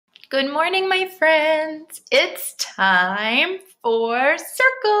Good morning, my friends. It's time for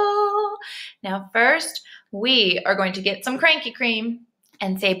circle. Now, first, we are going to get some cranky cream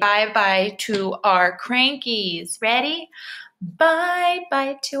and say bye-bye to our crankies. Ready?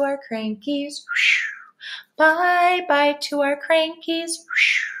 Bye-bye to our crankies. Bye-bye to our crankies.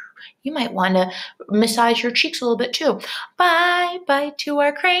 You might want to massage your cheeks a little bit too. Bye-bye to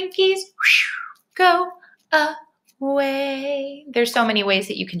our crankies. Go away. There's so many ways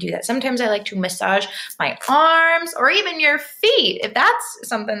that you can do that. Sometimes I like to massage my arms or even your feet, if that's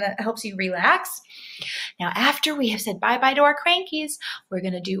something that helps you relax. Now, after we have said bye-bye to our crankies, we're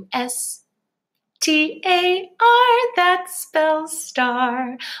going to do STAR, that spells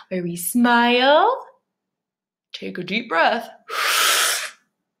star, where we smile, take a deep breath,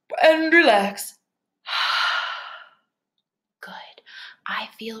 and relax. Good. I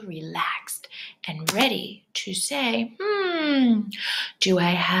feel relaxed and ready to say, do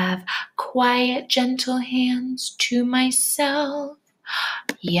I have quiet, gentle hands to myself?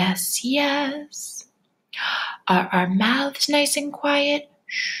 Yes, yes. Are our mouths nice and quiet?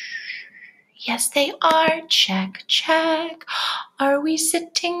 Yes, they are. Check, check. Are we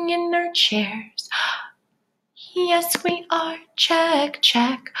sitting in our chairs? Yes, we are. Check,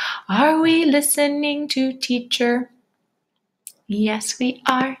 check. Are we listening to teacher? Yes, we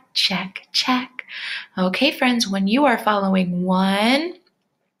are. Check, check. Okay, friends, when you are following 1,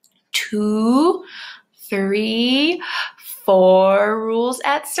 2, 3, 4 rules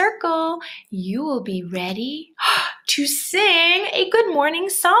at circle, you will be ready to sing a good morning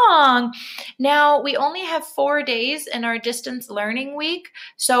song. Now, we only have 4 days in our distance learning week,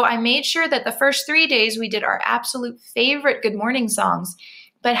 so I made sure that the first 3 days we did our absolute favorite good morning songs.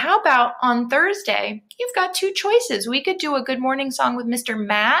 But how about on Thursday, you've got 2 choices. We could do a good morning song with Mr.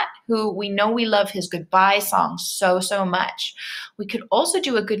 Matt, who we know we love his goodbye song so much. We could also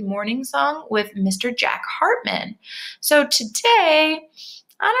do a good morning song with Mr. Jack Hartman. So today,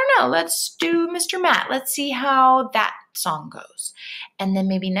 I don't know, let's do Mr. Matt. Let's see how that song goes. And then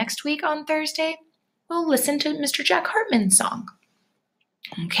maybe next week on Thursday, we'll listen to Mr. Jack Hartman's song.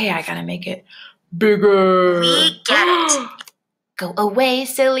 Okay, I gotta make it bigger. We get it. Go away,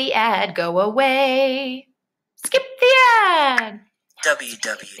 silly ad, go away. Skip the ad.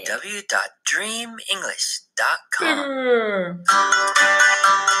 www.dreamenglish.com.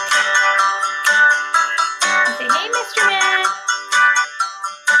 Say, hey, Mr. Man.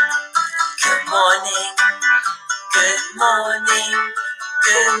 Good morning, good morning,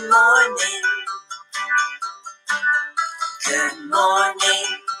 good morning. Good morning,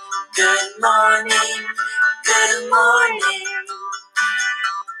 good morning, good morning.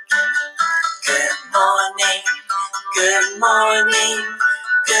 Good morning, good morning,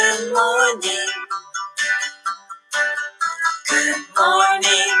 good morning. Good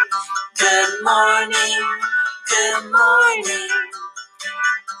morning, good morning, good morning.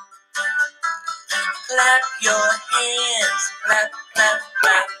 Clap your hands, clap, clap,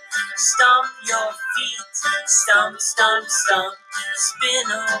 clap. Stomp your feet, stomp, stomp, stomp.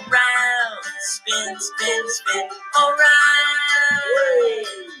 Spin around, spin, spin, spin. All right.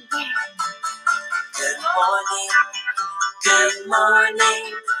 Good morning, good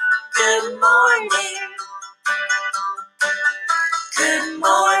morning, good morning. Good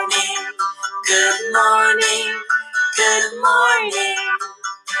morning, good morning, good morning.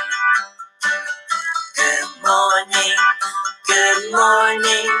 Good morning, good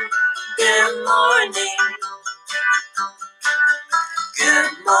morning, good morning.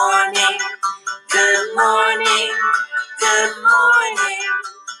 Good morning, good morning, good morning.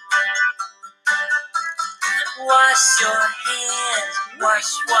 Wash your hands,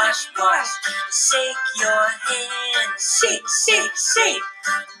 wash, wash, wash. Shake your hands, shake, shake, shake.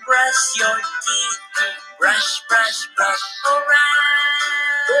 Brush your teeth, brush, brush, brush. All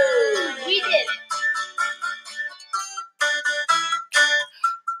right. We did it.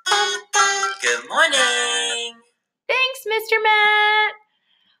 Good morning. Thanks, Mr. Matt.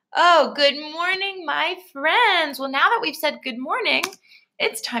 Oh, good morning, my friends. Well, now that we've said good morning,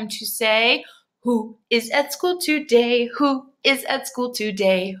 it's time to say, who is at school today? Who is at school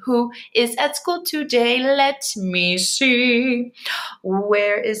today? Who is at school today? Let me see.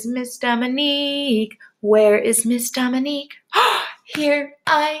 Where is Miss Dominique? Where is Miss Dominique? Here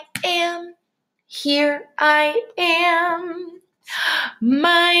I am. Here I am.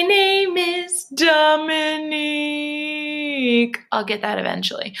 My name is Dominique. I'll get that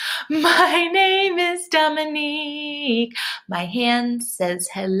eventually. My name is Dominique. My hand says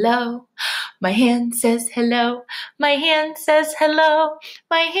hello. My hand says hello. My hand says hello.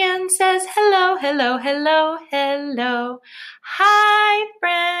 My hand says hello, hello, hello, hello. Hi,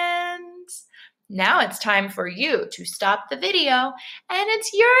 friends. Now it's time for you to stop the video, and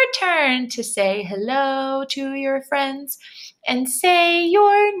it's your turn to say hello to your friends and say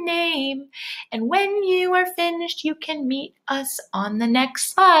your name. And when you are finished, you can meet us on the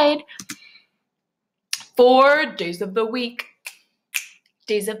next slide. 4 days of the week.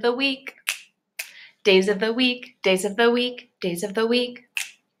 Days of the week. Days of the week. Days of the week. Days of the week.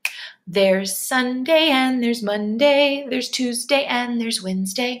 There's Sunday and there's Monday, there's Tuesday and there's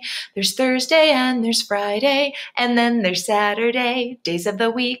Wednesday, there's Thursday and there's Friday, and then there's Saturday, days of the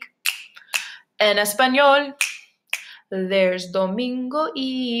week. En español, there's domingo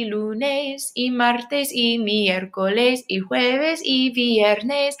y lunes y martes y miércoles y jueves y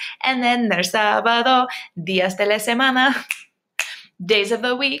viernes, and then there's sábado, días de la semana, days of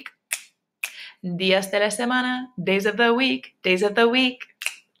the week. Días de la semana, days of the week, days of the week.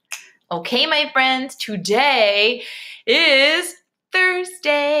 Okay, my friends, today is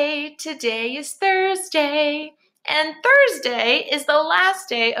Thursday. Today is Thursday. And Thursday is the last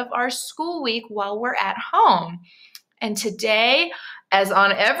day of our school week while we're at home. And today, as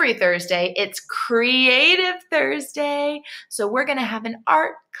on every Thursday, it's Creative Thursday. So we're going to have an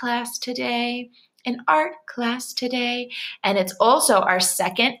art class today. And it's also our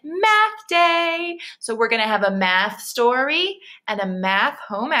second math day. So we're going to have a math story and a math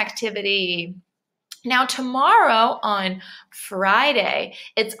home activity. Now tomorrow on Friday,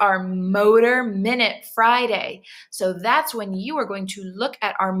 it's our Motor Minute Friday. So that's when you are going to look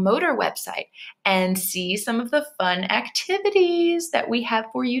at our Motor website and see some of the fun activities that we have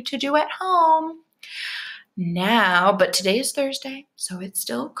for you to do at home. Now, but today is Thursday, so it's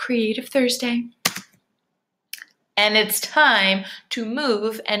still Creative Thursday. And it's time to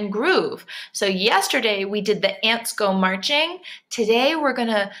move and groove. So yesterday we did the ants go marching. Today we're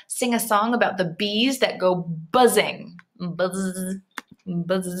gonna sing a song about the bees that go buzzing. Buzz,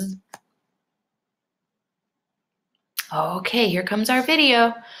 buzz. Okay, here comes our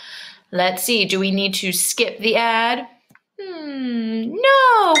video. Let's see, do we need to skip the ad?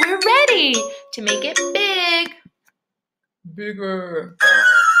 No, we're ready to make it big. Bigger.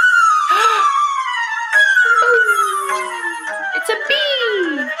 It's a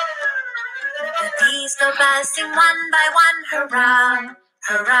bee! The bees go buzzing one by one, hurrah,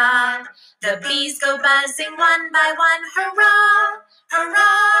 hurrah. The bees go buzzing one by one, hurrah,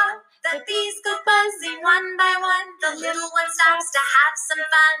 hurrah. The bees go buzzing one by one. The little one stops to have some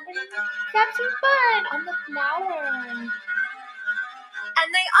fun. Have some fun on the flower.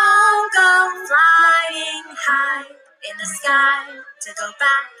 And they all go flying high in the sky to go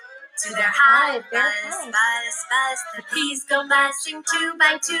back to their hive. Buzz, buzz, buzz. The bees go buzzing 2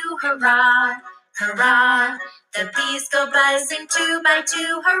 by 2, hurrah, hurrah. The bees go buzzing 2 by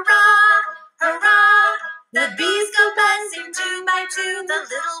 2, hurrah, hurrah. The bees go buzzing 2 by 2. The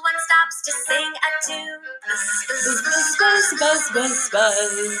little one stops to sing a tune. Buzz, buzz, buzz, buzz, buzz,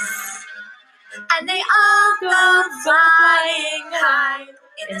 buzz. And they all go flying high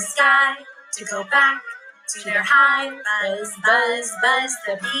in the sky to go back to their hive. Buzz, buzz, buzz.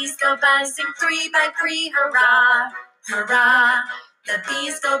 The bees go buzzing 3 by 3, hurrah, hurrah. The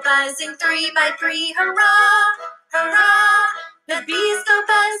bees go buzzing 3 by 3, hurrah, hurrah. The bees go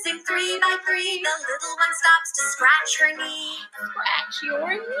buzzing 3 by 3. The little one stops to scratch her knee. Scratch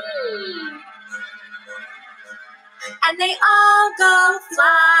your knee. And they all go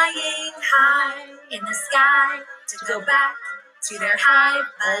flying high in the sky to go back to their hive.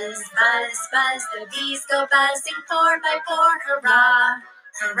 Buzz, buzz, buzz. The bees go buzzing 4 by 4, hurrah,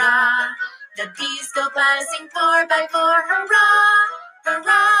 hurrah. The bees go buzzing 4 by 4, hurrah,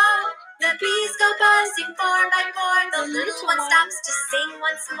 hurrah. The bees go buzzing 4 by 4. The little one stops to sing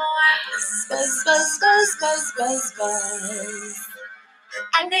once more. Buzz, buzz, buzz, buzz, buzz, buzz.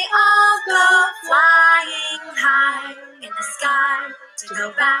 And they all go flying high in the sky to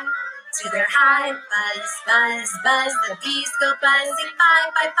go back to their hive. Buzz, buzz, buzz. The bees go buzzing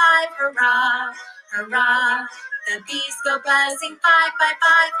 5 by 5, hurrah, hurrah. The bees go buzzing 5 by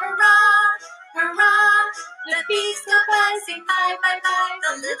 5, hurrah, hurrah. The bees go buzzing 5 by 5.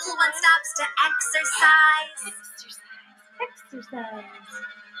 The little one stops to exercise. Exercise.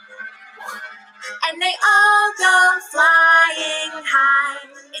 And they all go flying high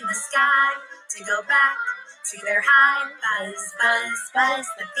in the sky to go back to their hive. Buzz, buzz, buzz.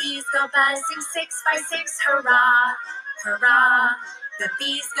 The bees go buzzing 6 by 6, hurrah, hurrah. The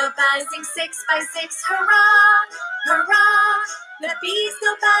bees go buzzing 6 by 6, hurrah, hurrah. The bees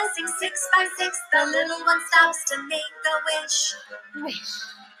go buzzing 6 by 6. The little one stops to make a wish. Wish.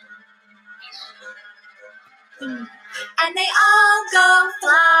 And they all go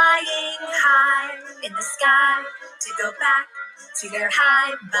flying high in the sky to go back to their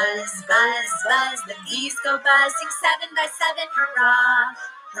hive. Buzz, buzz, buzz, the bees go buzzing 7 by 7, hurrah,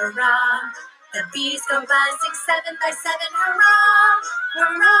 hurrah. The bees go buzzing 7 by 7, hurrah,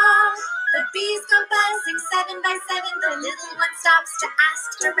 hurrah. The bees go buzzing 7 by 7, the little one stops to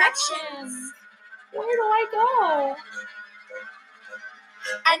ask directions. Where do I go?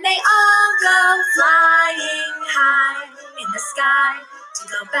 And they all go flying high in the sky to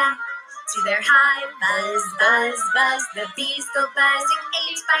go back to their hive. Buzz, buzz, buzz, the bees go buzzing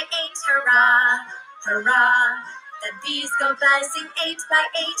 8 by 8, hurrah, hurrah. The bees go buzzing 8 by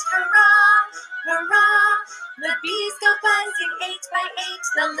 8, hurrah, hurrah. The bees go buzzing 8 by 8,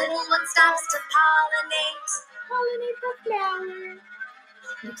 the little one stops to pollinate. Pollinate the flower.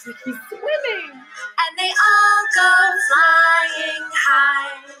 Looks like he's swimming. And they all go flying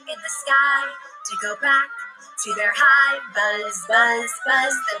high in the sky to go back to their hive. Buzz, buzz,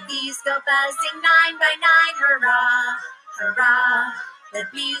 buzz, the bees go buzzing 9 by 9, hurrah, hurrah. The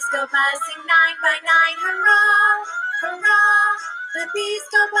bees go buzzing 9 by 9, hurrah, hurrah. The bees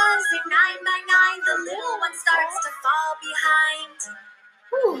go buzzing 9 by 9, the little one starts to fall behind.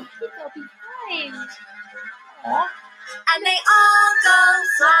 Ooh, he fell behind. Aw. And they all go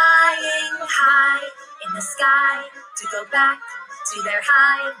flying high in the sky to go back to their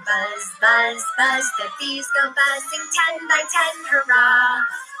hive. Buzz, buzz, buzz, the bees go buzzing 10 by 10, hurrah,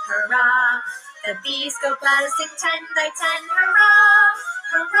 hurrah. The bees go buzzing 10 by 10, hurrah,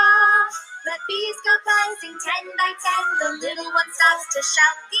 hurrah. The bees go buzzing 10 by 10, the little one stops to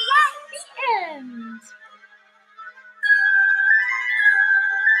shout the end. The end.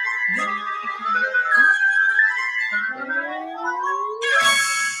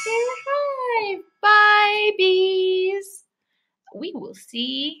 Their hive. Bye, bees. We will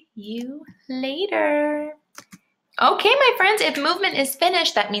see you later. Okay, my friends, if movement is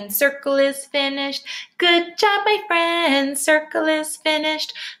finished, that means circle is finished. Good job, my friends. Circle is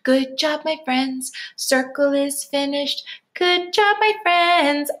finished. Good job, my friends. Circle is finished. Good job, my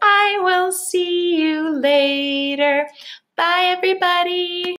friends. I will see you later. Bye, everybody.